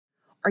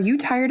Are you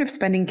tired of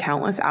spending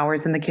countless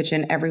hours in the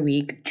kitchen every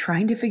week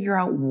trying to figure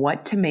out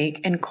what to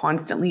make and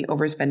constantly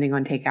overspending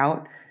on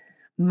takeout?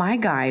 My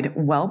guide,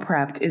 Well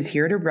Prepped, is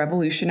here to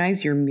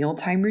revolutionize your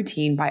mealtime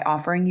routine by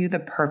offering you the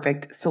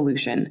perfect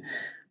solution.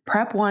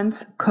 Prep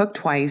once, cook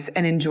twice,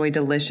 and enjoy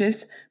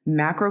delicious,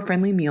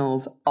 macro-friendly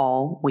meals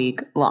all week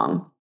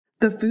long.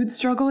 The food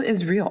struggle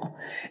is real.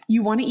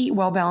 You want to eat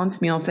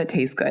well-balanced meals that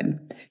taste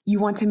good. You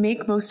want to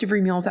make most of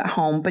your meals at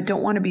home, but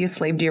don't want to be a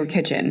slave to your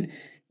kitchen.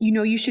 You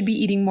know you should be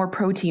eating more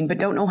protein, but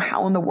don't know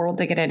how in the world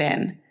to get it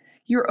in.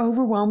 You're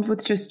overwhelmed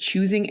with just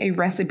choosing a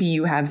recipe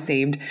you have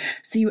saved,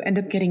 so you end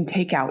up getting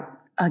takeout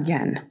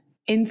again.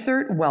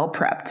 Insert Well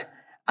Prepped,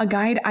 a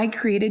guide I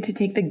created to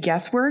take the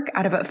guesswork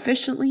out of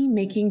efficiently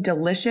making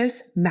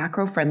delicious,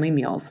 macro-friendly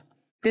meals.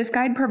 This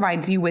guide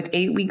provides you with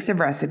 8 weeks of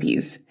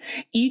recipes.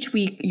 Each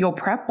week, you'll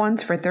prep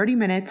once for 30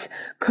 minutes,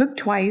 cook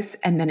twice,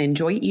 and then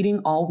enjoy eating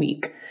all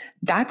week.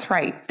 That's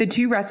right, the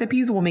 2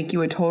 recipes will make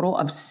you a total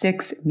of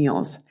 6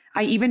 meals.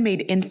 I even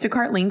made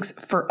Instacart links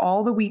for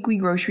all the weekly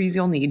groceries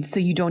you'll need, so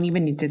you don't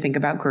even need to think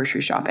about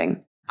grocery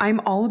shopping. I'm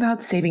all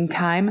about saving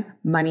time,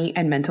 money,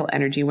 and mental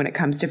energy when it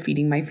comes to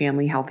feeding my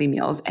family healthy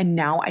meals, and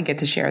now I get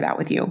to share that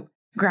with you.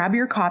 Grab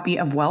your copy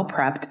of Well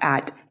Prepped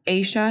at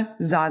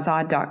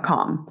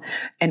aishazaza.com.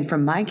 And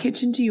from my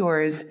kitchen to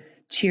yours,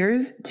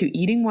 cheers to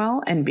eating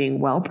well and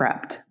being well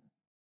prepped.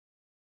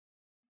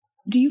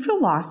 Do you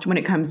feel lost when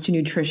it comes to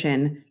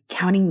nutrition,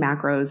 counting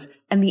macros,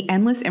 and the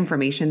endless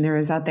information there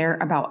is out there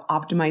about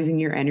optimizing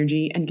your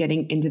energy and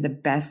getting into the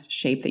best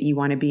shape that you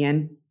want to be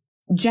in?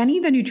 Jenny,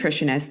 the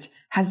nutritionist,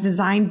 has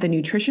designed the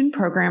nutrition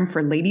program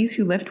for ladies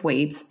who lift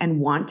weights and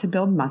want to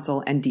build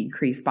muscle and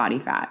decrease body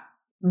fat.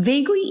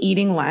 Vaguely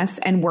eating less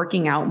and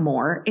working out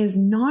more is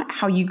not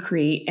how you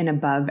create an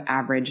above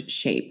average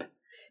shape.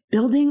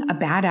 Building a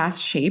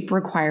badass shape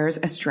requires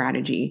a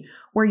strategy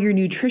where your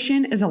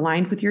nutrition is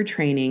aligned with your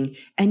training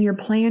and your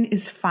plan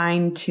is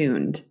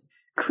fine-tuned.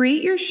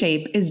 Create Your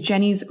Shape is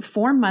Jenny's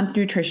 4-month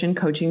nutrition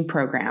coaching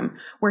program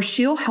where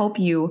she'll help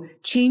you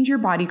change your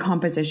body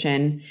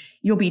composition.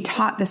 You'll be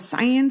taught the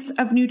science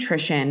of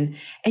nutrition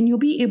and you'll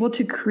be able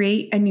to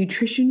create a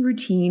nutrition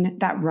routine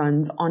that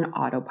runs on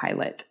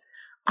autopilot.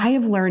 I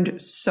have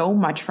learned so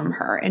much from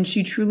her, and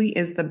she truly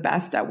is the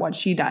best at what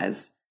she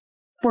does.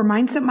 For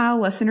Mindset Mile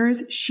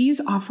listeners,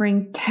 she's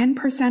offering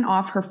 10%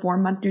 off her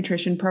 4-month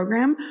nutrition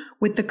program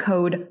with the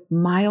code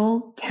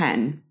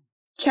MILE10.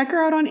 Check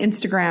her out on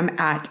Instagram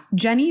at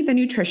Jenny the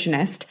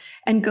Nutritionist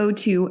and go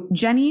to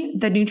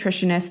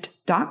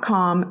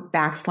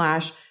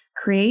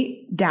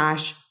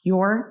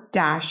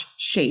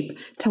jennythenutritionist.com/create-your-shape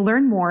to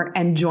learn more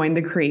and join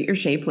the Create Your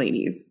Shape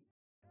ladies.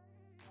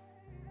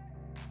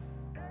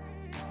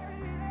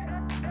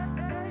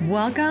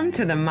 Welcome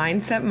to the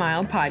Mindset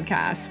Mile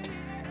podcast,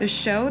 the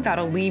show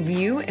that'll leave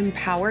you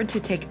empowered to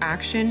take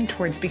action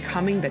towards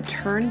becoming the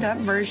turned up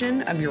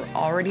version of your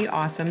already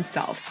awesome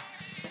self.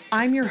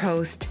 I'm your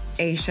host,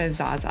 Aisha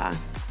Zaza,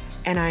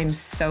 and I'm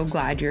so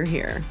glad you're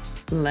here.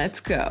 Let's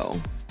go.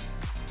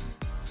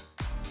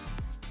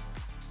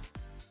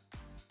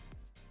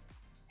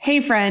 Hey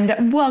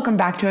friend, welcome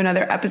back to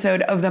another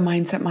episode of the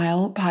Mindset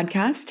Mile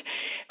podcast.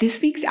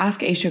 This week's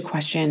Ask Aisha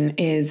question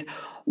is,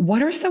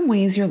 what are some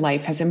ways your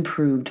life has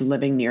improved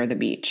living near the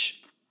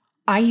beach?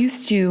 I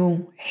used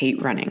to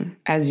hate running,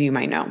 as you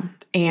might know.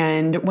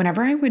 And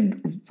whenever I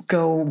would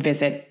go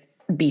visit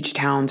beach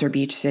towns or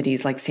beach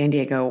cities like San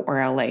Diego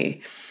or LA,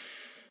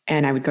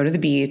 and I would go to the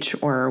beach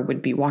or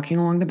would be walking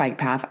along the bike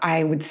path,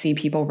 I would see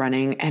people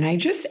running and I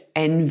just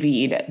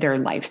envied their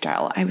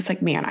lifestyle. I was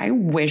like, man, I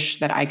wish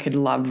that I could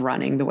love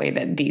running the way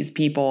that these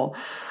people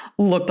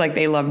looked like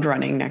they loved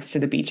running next to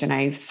the beach. And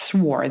I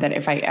swore that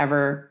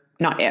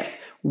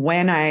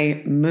when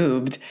I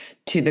moved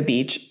to the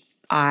beach,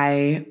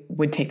 I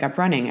would take up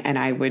running and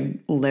I would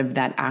live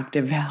that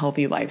active,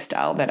 healthy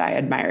lifestyle that I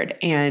admired.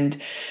 And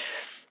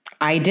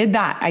I did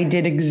that. I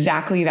did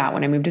exactly that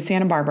when I moved to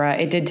Santa Barbara.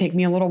 It did take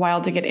me a little while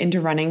to get into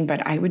running,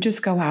 but I would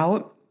just go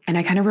out and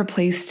I kind of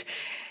replaced,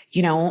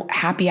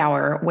 happy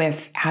hour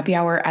with happy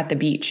hour at the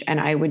beach.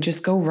 And I would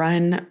just go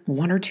run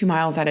 1 or 2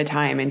 miles at a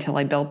time until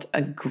I built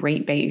a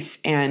great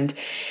base. And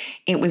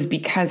it was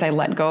because I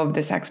let go of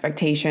this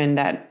expectation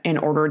that in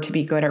order to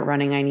be good at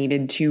running, I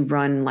needed to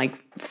run like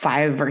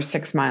 5 or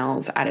 6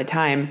 miles at a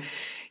time.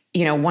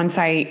 Once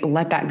I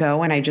let that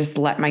go and I just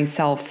let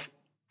myself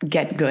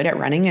get good at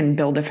running and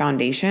build a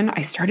foundation,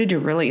 I started to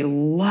really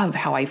love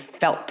how I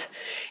felt.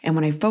 And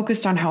when I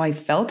focused on how I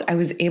felt, I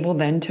was able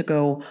then to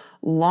go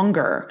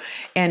longer.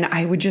 And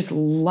I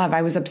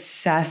was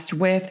obsessed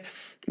with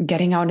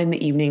getting out in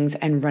the evenings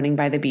and running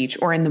by the beach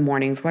or in the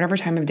mornings, whatever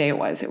time of day it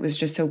was. It was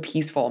just so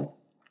peaceful.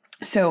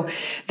 So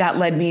that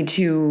led me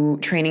to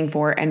training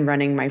for and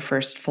running my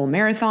first full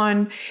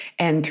marathon.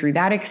 And through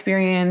that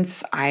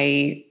experience,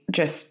 I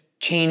just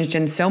changed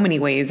in so many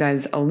ways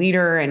as a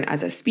leader and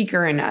as a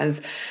speaker and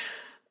as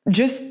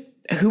just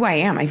who I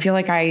am. I feel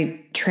like I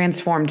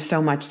transformed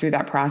so much through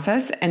that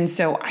process. And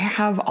so I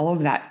have all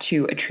of that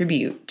to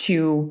attribute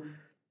to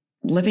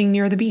living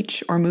near the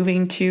beach or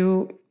moving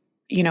to,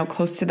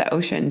 close to the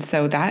ocean.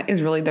 So that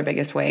is really the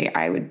biggest way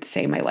I would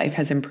say my life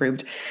has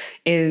improved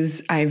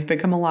is I've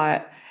become a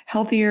lot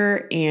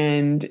healthier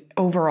and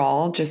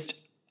overall just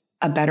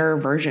a better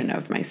version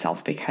of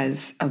myself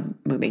because of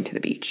moving to the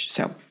beach.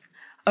 So,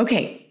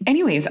 okay.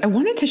 Anyways, I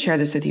wanted to share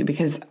this with you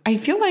because I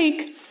feel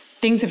like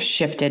things have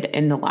shifted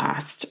in the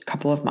last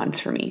couple of months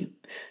for me.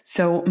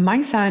 So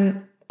my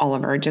son,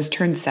 Oliver, just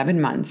turned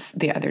 7 months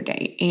the other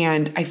day,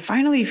 and I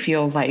finally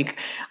feel like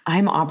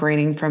I'm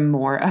operating from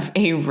more of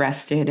a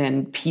rested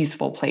and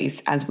peaceful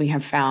place as we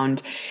have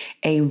found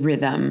a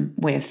rhythm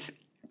with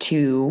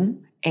two,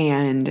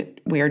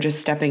 and we are just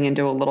stepping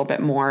into a little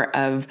bit more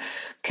of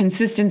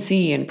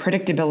consistency and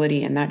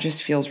predictability, and that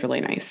just feels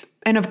really nice.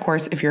 And of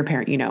course, if you're a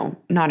parent,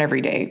 not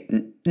every day,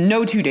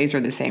 no 2 days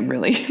are the same,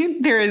 really.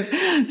 There is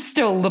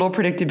still little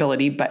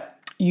predictability, but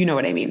you know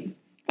what I mean.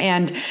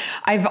 And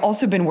I've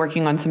also been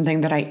working on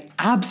something that I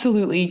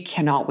absolutely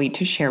cannot wait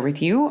to share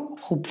with you,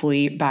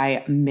 hopefully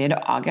by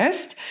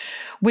mid-August,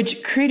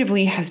 which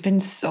creatively has been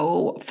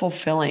so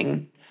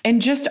fulfilling.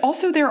 And just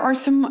also there are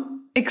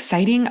some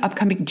exciting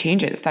upcoming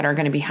changes that are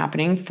going to be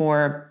happening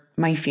for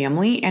my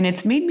family. And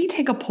it's made me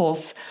take a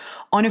pulse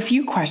on a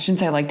few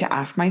questions I like to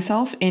ask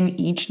myself in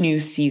each new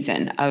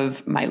season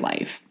of my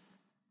life.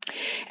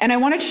 And I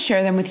wanted to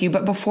share them with you.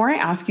 But before I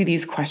ask you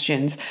these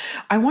questions,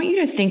 I want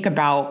you to think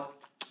about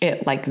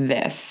it like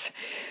this.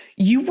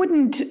 You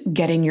wouldn't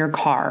get in your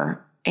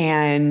car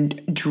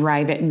and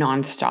drive it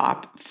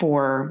nonstop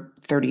for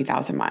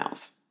 30,000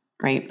 miles,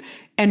 right?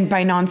 And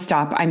by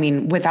nonstop, I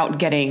mean without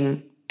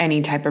getting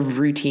any type of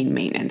routine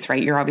maintenance,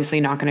 right? You're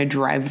obviously not going to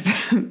drive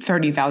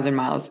 30,000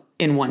 miles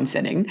in one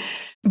sitting,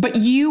 but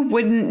you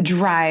wouldn't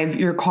drive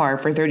your car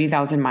for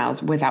 30,000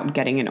 miles without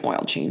getting an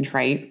oil change,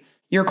 right?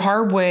 Your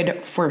car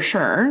would for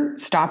sure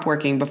stop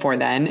working before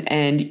then.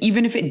 And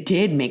even if it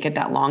did make it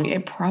that long,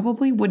 it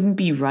probably wouldn't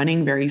be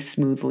running very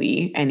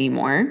smoothly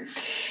anymore.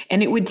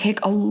 And it would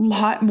take a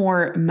lot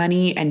more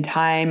money and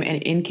time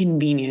and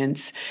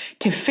inconvenience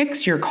to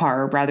fix your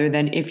car rather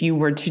than if you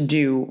were to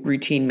do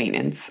routine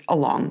maintenance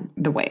along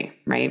the way,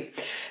 right?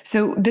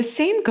 So the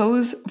same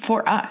goes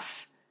for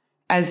us.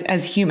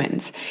 As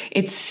humans,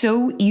 it's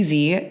so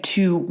easy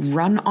to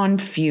run on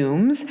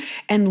fumes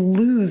and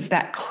lose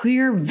that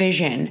clear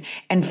vision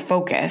and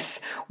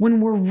focus when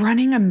we're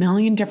running a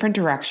million different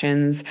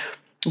directions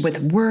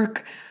with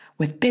work,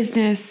 with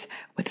business,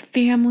 with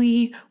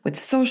family, with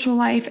social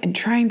life, and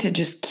trying to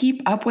just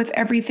keep up with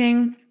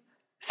everything.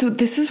 So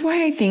this is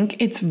why I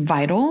think it's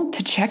vital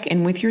to check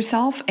in with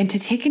yourself and to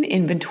take an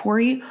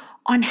inventory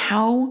on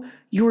how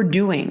you're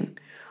doing.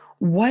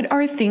 What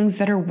are things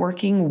that are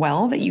working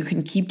well that you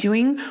can keep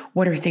doing?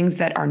 What are things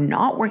that are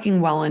not working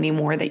well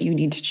anymore that you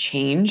need to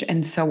change,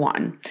 and so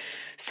on?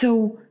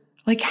 So,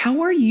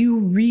 how are you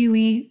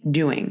really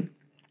doing?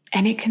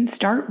 And it can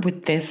start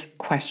with this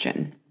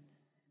question.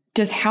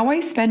 Does how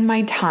I spend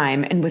my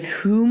time and with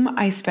whom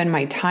I spend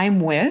my time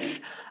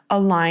with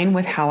align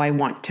with how I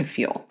want to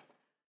feel?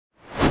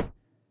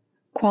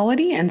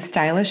 Quality and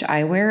stylish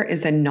eyewear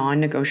is a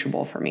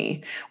non-negotiable for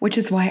me, which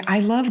is why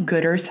I love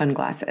Goodr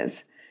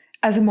sunglasses.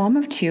 As a mom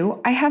of two,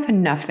 I have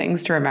enough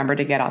things to remember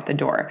to get out the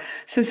door.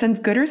 So since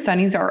Goodr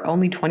Sunnies are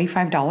only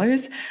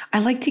 $25, I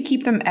like to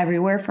keep them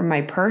everywhere from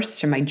my purse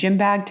to my gym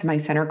bag to my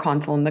center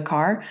console in the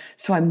car,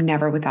 so I'm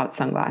never without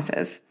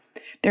sunglasses.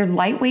 They're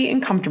lightweight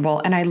and comfortable,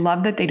 and I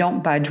love that they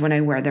don't budge when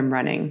I wear them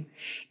running.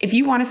 If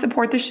you want to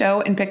support the show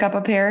and pick up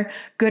a pair,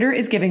 Goodr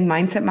is giving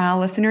Mindset Mile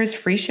listeners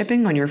free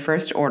shipping on your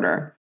first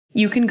order.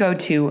 You can go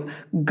to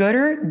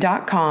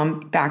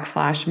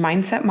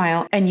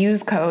goodr.com/mindsetmile and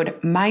use code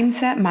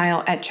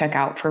mindsetmile at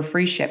checkout for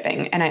free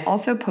shipping. And I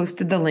also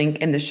posted the link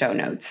in the show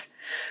notes.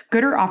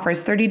 Goodr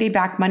offers 30-day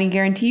back money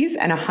guarantees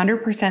and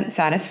 100%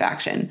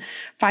 satisfaction.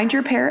 Find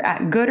your pair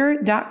at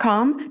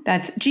goodr.com.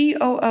 That's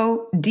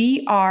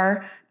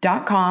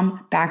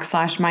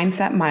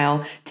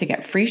GOODR.com/mindsetmile to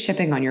get free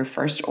shipping on your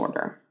first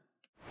order.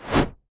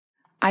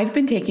 I've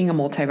been taking a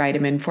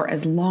multivitamin for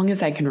as long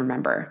as I can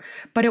remember,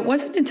 but it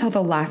wasn't until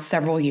the last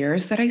several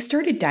years that I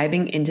started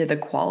diving into the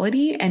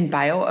quality and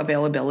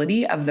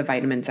bioavailability of the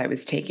vitamins I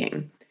was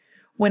taking.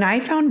 When I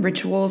found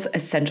Ritual's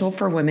Essential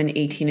for Women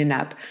 18 and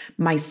Up,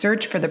 my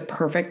search for the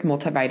perfect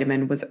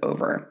multivitamin was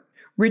over.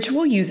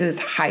 Ritual uses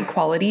high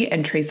quality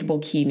and traceable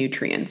key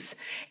nutrients,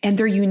 and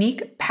their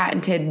unique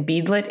patented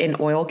beadlet in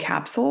oil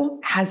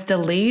capsule has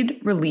delayed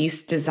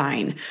release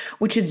design,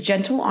 which is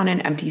gentle on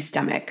an empty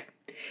stomach.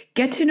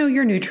 Get to know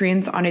your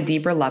nutrients on a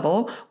deeper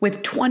level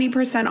with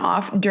 20%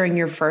 off during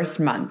your first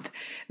month.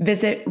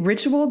 Visit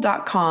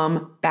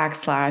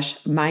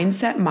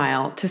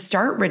ritual.com/mindsetmile to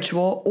start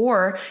Ritual,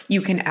 or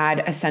you can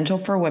add Essential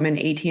for Women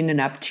 18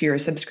 and Up to your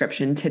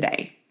subscription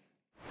today.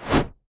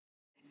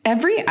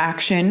 Every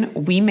action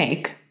we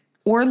make,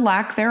 or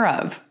lack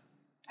thereof,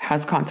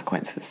 has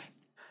consequences.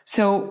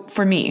 So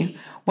for me,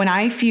 when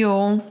I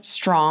feel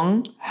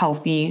strong,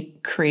 healthy,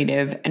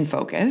 creative, and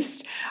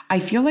focused, I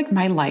feel like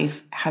my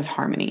life has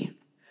harmony.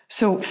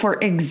 So, for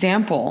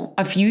example,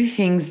 a few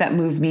things that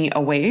move me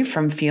away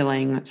from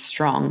feeling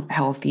strong,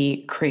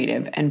 healthy,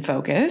 creative, and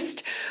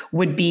focused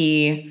would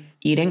be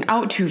eating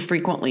out too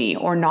frequently,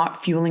 or not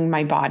fueling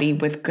my body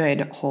with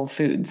good whole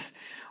foods,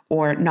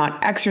 or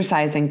not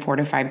exercising 4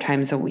 to 5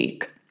 times a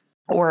week,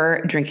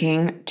 or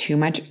drinking too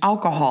much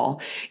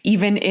alcohol,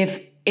 even if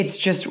it's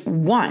just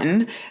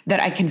one that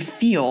I can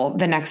feel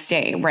the next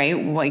day, right?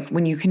 Like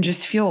when you can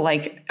just feel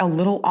like a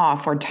little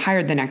off or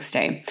tired the next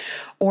day.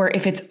 Or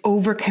if it's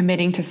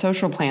overcommitting to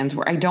social plans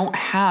where I don't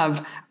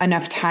have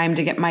enough time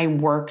to get my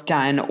work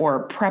done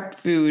or prep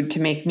food to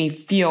make me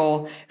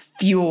feel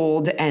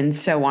fueled and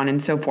so on and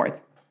so forth.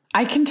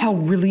 I can tell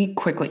really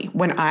quickly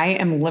when I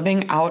am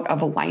living out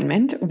of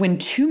alignment, when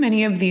too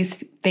many of these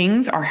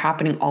things are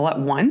happening all at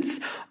once,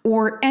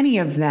 or any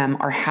of them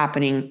are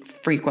happening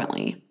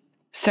frequently.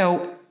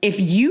 So if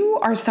you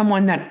are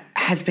someone that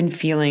has been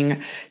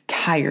feeling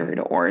tired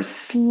or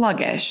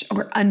sluggish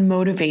or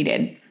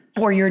unmotivated,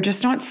 or you're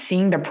just not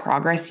seeing the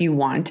progress you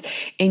want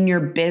in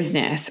your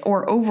business,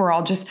 or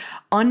overall just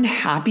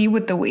unhappy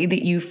with the way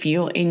that you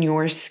feel in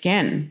your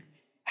skin,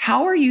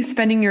 how are you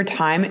spending your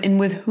time and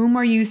with whom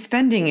are you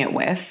spending it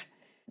with?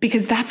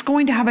 Because that's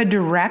going to have a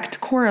direct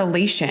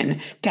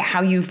correlation to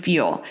how you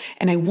feel.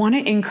 And I want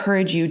to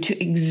encourage you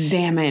to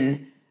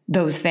examine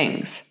those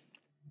things.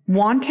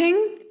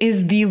 Wanting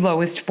is the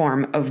lowest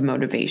form of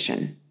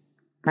motivation,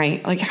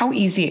 right? Like, how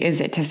easy is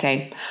it to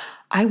say,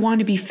 I want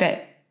to be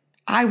fit.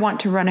 I want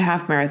to run a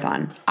half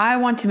marathon. I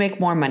want to make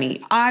more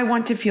money. I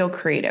want to feel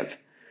creative.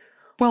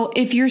 Well,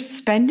 if you're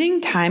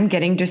spending time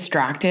getting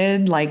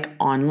distracted, like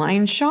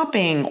online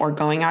shopping or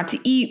going out to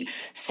eat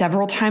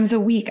several times a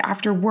week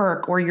after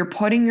work, or you're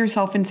putting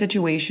yourself in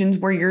situations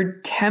where you're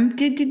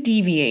tempted to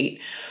deviate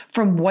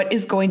from what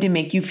is going to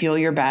make you feel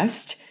your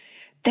best,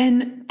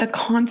 then the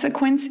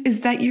consequence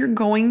is that you're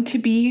going to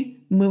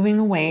be moving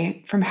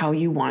away from how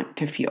you want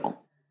to feel.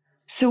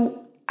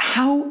 So,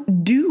 how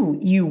do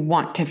you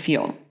want to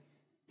feel?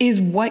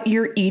 Is what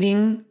you're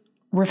eating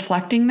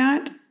reflecting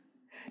that?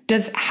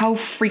 Does how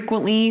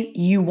frequently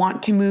you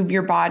want to move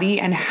your body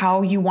and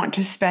how you want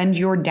to spend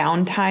your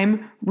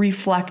downtime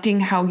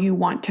reflecting how you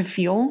want to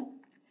feel?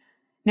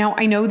 Now,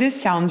 I know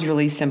this sounds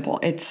really simple.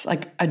 It's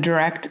like a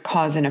direct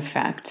cause and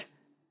effect.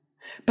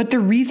 But the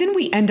reason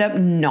we end up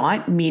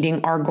not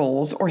meeting our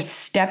goals or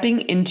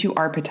stepping into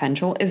our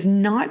potential is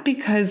not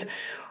because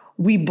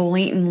we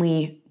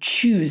blatantly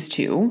choose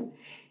to.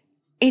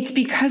 It's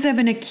because of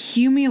an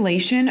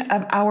accumulation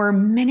of our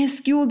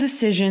minuscule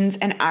decisions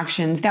and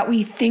actions that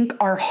we think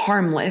are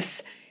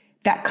harmless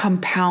that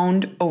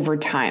compound over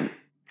time.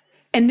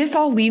 And this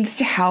all leads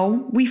to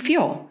how we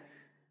feel.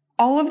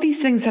 All of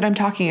these things that I'm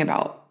talking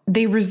about,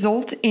 they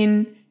result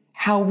in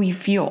how we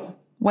feel.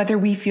 Whether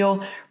we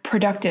feel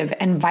productive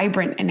and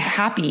vibrant and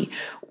happy,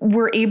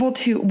 we're able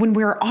to, when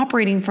we're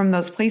operating from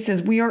those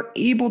places, we are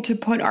able to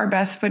put our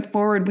best foot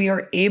forward. We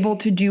are able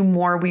to do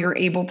more. We are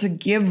able to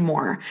give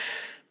more.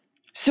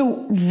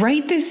 So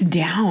write this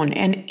down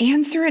and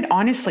answer it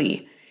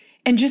honestly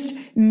and just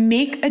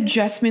make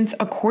adjustments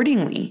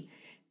accordingly.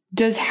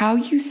 Does how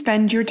you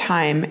spend your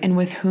time and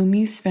with whom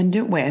you spend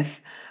it with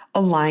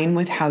align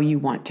with how you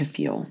want to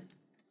feel?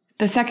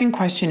 The second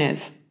question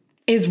is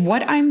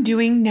what I'm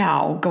doing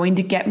now going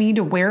to get me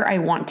to where I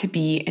want to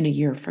be in a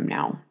year from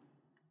now?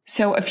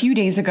 So a few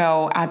days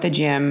ago at the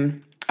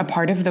gym, a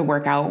part of the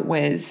workout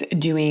was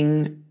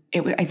doing,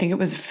 I think it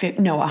was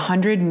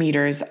 100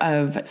 meters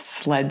of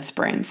sled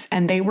sprints.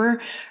 And they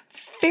were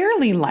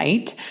fairly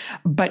light,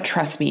 but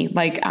trust me,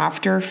 like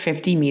after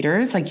 50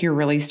 meters, like you're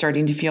really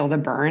starting to feel the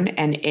burn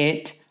and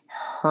it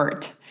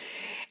hurt.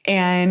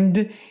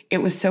 And it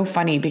was so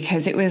funny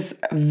because it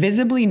was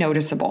visibly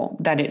noticeable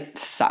that it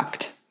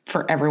sucked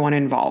for everyone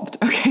involved.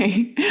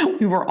 Okay.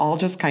 We were all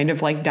just kind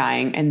of like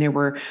dying, and there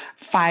were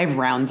 5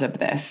 rounds of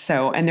this.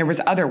 So, and there was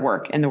other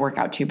work in the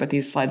workout too, but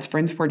these sled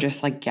sprints were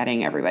just like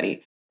getting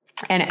everybody.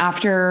 And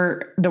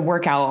after the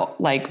workout,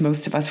 like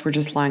most of us were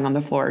just lying on the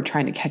floor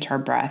trying to catch our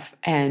breath.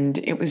 And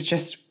it was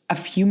just a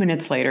few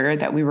minutes later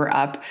that we were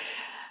up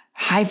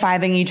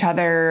high-fiving each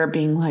other,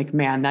 being like,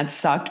 man, that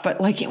sucked. But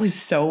like, it was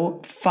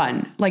so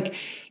fun. Like,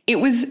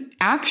 it was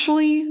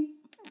actually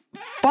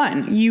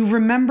fun. You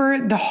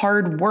remember the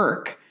hard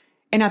work.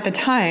 And at the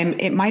time,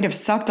 it might have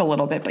sucked a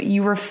little bit, but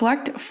you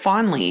reflect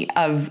fondly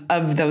of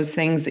those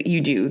things that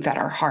you do that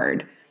are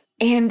hard.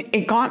 And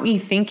it got me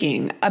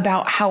thinking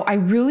about how I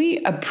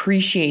really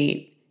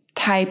appreciate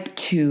type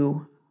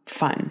 2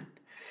 fun.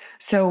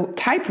 So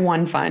type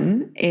 1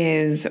 fun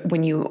is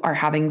when you are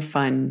having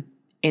fun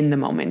in the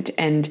moment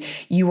and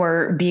you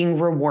are being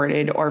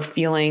rewarded or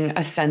feeling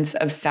a sense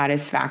of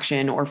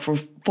satisfaction or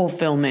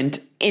fulfillment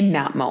in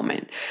that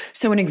moment.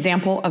 So an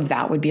example of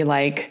that would be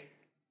like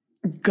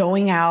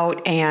going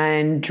out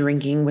and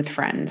drinking with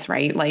friends,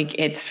 right? Like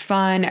it's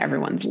fun.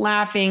 Everyone's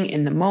laughing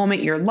in the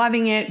moment. You're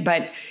loving it,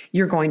 but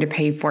you're going to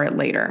pay for it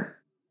later.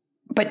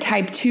 But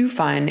type 2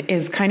 fun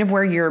is kind of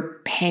where you're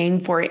paying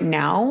for it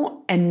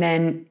now and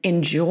then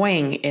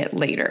enjoying it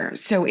later.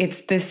 So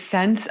it's this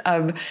sense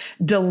of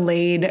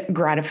delayed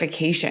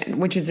gratification,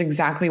 which is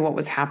exactly what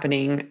was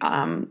happening,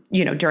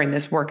 during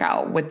this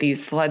workout with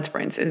these sled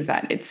sprints, is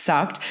that it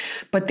sucked.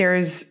 But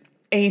there's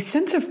a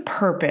sense of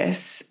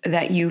purpose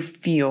that you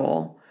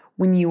feel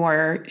when you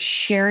are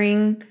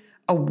sharing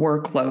a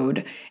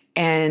workload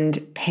and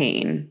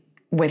pain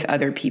with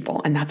other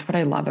people. And that's what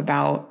I love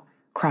about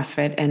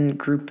CrossFit and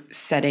group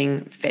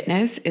setting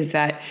fitness, is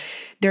that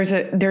there's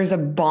a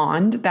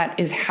bond that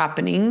is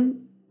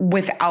happening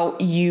without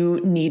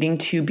you needing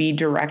to be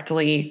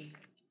directly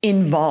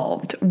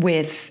involved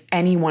with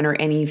anyone or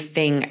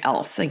anything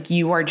else. Like,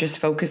 you are just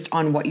focused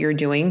on what you're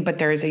doing, but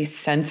there is a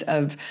sense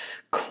of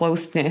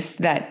closeness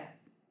that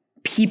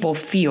people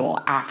feel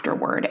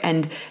afterward.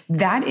 And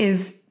that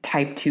is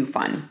type 2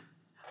 fun.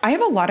 I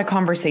have a lot of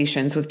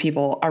conversations with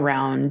people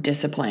around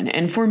discipline,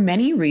 and for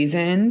many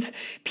reasons,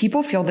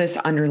 people feel this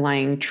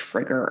underlying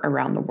trigger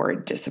around the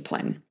word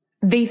discipline.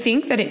 They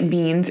think that it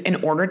means in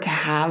order to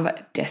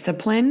have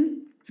discipline,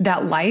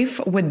 that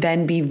life would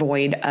then be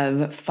void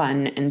of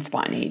fun and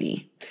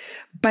spontaneity.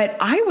 But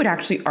I would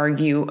actually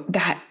argue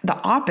that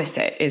the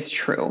opposite is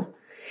true.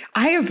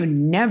 I have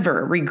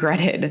never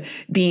regretted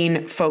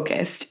being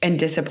focused and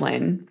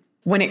disciplined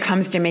when it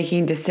comes to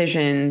making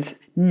decisions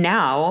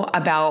now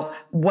about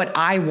what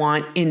I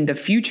want in the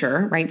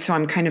future, right? So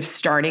I'm kind of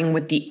starting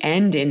with the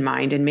end in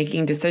mind and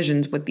making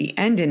decisions with the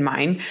end in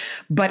mind.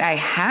 But I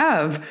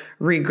have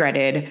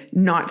regretted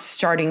not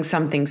starting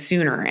something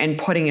sooner and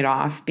putting it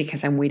off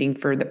because I'm waiting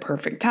for the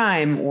perfect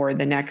time or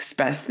the next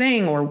best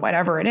thing or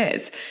whatever it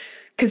is.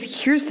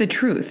 Because here's the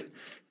truth.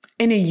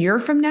 In a year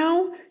from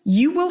now,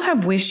 you will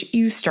have wished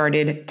you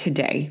started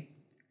today.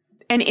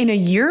 And in a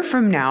year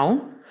from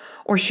now,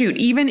 or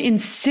even in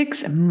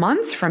 6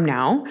 months from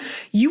now,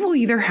 you will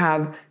either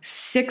have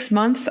 6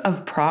 months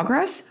of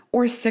progress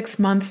or 6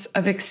 months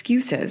of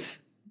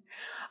excuses.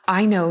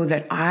 I know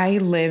that I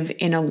live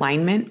in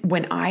alignment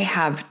when I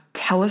have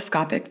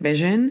telescopic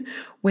vision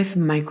with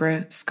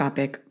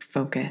microscopic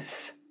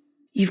focus.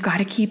 You've got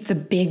to keep the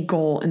big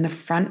goal in the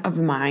front of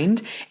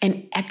mind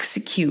and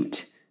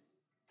execute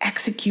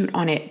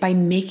on it by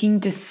making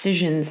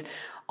decisions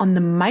on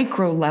the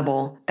micro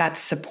level that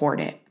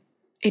support it.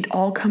 It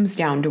all comes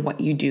down to what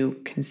you do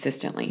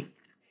consistently.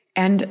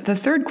 And the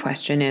third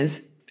question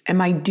is, am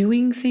I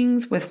doing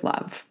things with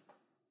love?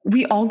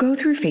 We all go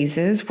through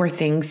phases where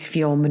things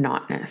feel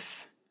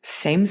monotonous.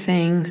 Same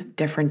thing,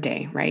 different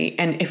day, right?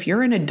 And if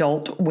you're an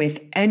adult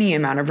with any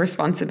amount of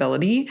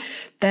responsibility,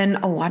 then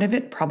a lot of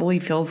it probably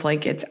feels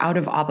like it's out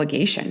of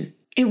obligation.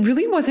 It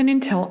really wasn't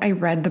until I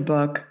read the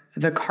book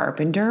The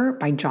Carpenter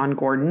by John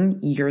Gordon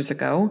years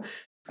ago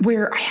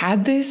where I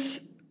had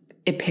this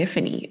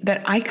epiphany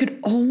that I could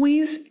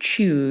always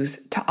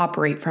choose to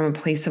operate from a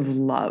place of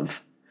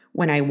love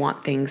when I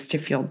want things to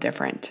feel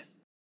different.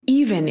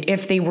 Even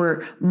if they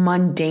were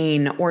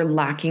mundane or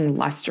lacking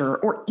luster,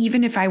 or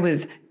even if I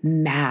was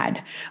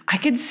mad, I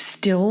could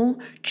still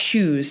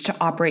choose to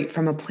operate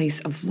from a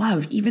place of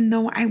love, even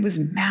though I was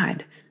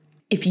mad.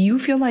 If you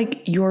feel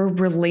like your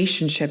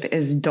relationship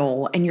is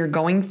dull and you're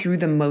going through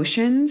the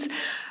motions,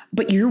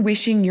 but you're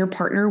wishing your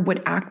partner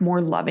would act more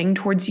loving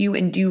towards you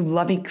and do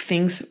loving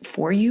things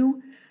for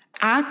you,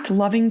 act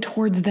loving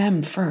towards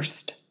them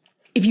first.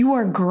 If you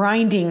are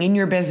grinding in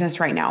your business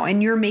right now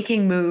and you're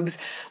making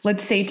moves,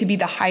 let's say to be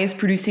the highest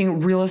producing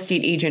real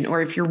estate agent, or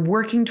if you're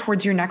working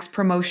towards your next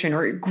promotion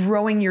or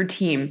growing your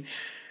team,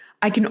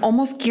 I can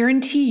almost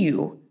guarantee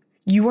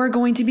you are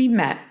going to be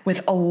met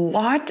with a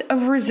lot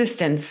of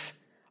resistance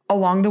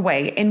along the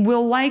way and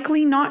will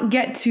likely not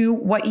get to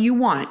what you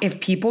want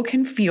if people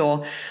can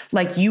feel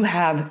like you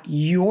have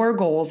your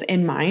goals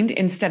in mind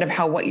instead of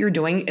how what you're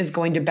doing is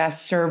going to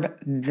best serve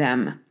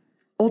them.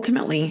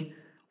 Ultimately,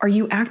 are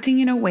you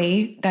acting in a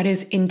way that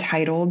is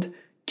entitled,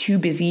 too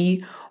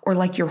busy, or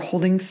like you're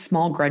holding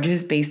small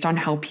grudges based on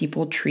how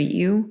people treat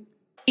you?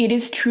 It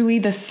is truly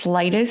the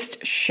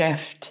slightest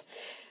shift,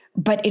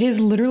 but it is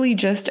literally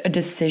just a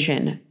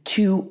decision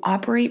to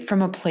operate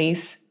from a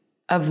place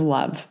of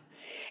love.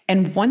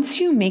 And once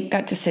you make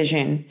that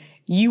decision,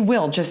 you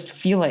will just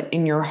feel it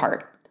in your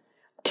heart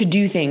to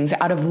do things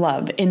out of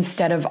love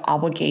instead of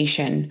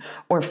obligation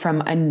or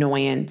from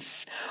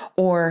annoyance.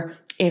 Or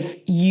if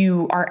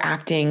you are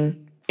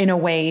acting in a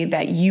way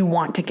that you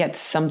want to get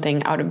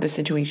something out of the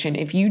situation,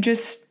 if you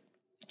just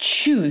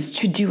choose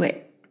to do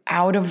it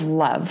out of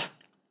love,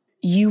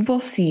 you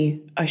will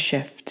see a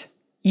shift.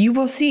 You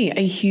will see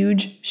a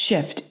huge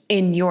shift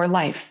in your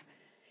life.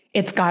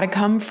 It's got to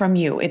come from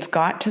you. It's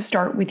got to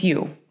start with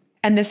you.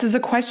 And this is a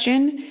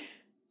question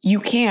you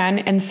can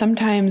and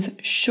sometimes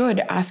should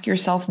ask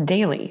yourself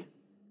daily.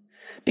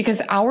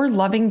 Because our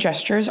loving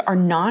gestures are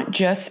not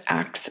just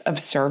acts of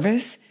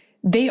service,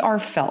 they are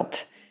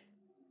felt.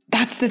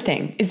 That's the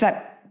thing, is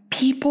that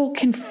people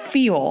can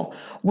feel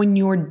when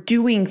you're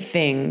doing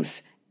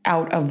things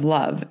out of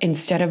love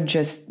instead of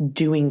just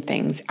doing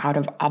things out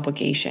of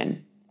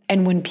obligation.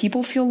 And when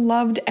people feel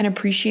loved and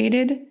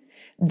appreciated,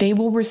 they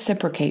will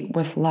reciprocate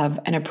with love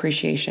and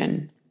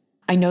appreciation.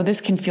 I know this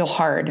can feel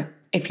hard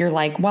if you're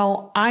like,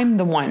 well, I'm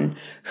the one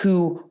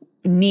who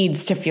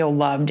needs to feel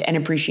loved and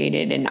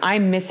appreciated, and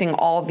I'm missing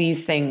all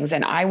these things,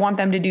 and I want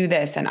them to do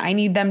this, and I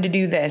need them to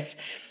do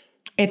this.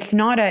 It's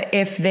not a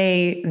if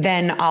they,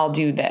 then I'll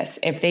do this.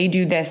 If they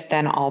do this,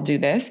 then I'll do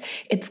this.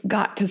 It's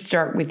got to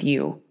start with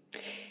you.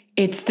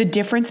 It's the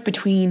difference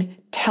between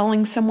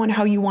telling someone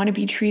how you want to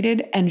be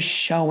treated and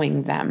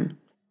showing them.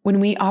 When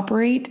we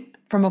operate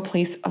from a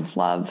place of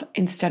love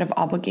instead of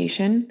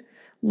obligation,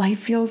 life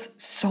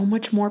feels so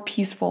much more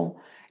peaceful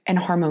and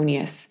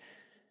harmonious.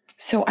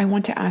 So I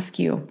want to ask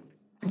you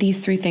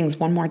these 3 things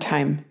one more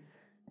time.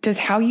 Does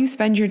how you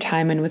spend your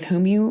time and with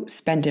whom you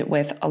spend it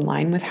with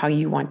align with how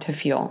you want to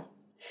feel?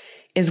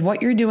 Is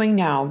what you're doing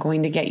now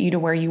going to get you to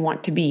where you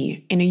want to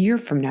be in a year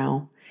from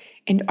now?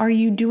 And are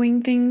you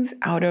doing things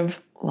out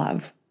of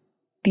love?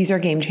 These are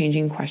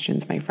game-changing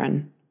questions, my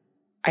friend.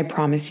 I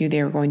promise you they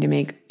are going to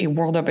make a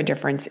world of a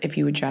difference if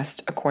you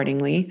adjust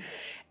accordingly.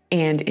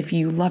 And if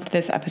you loved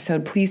this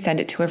episode, please send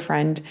it to a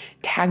friend.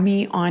 Tag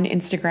me on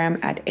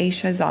Instagram at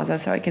Aisha Zaza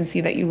so I can see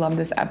that you love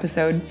this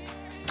episode.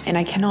 And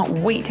I cannot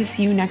wait to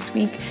see you next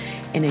week.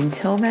 And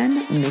until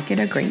then, make it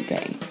a great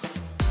day.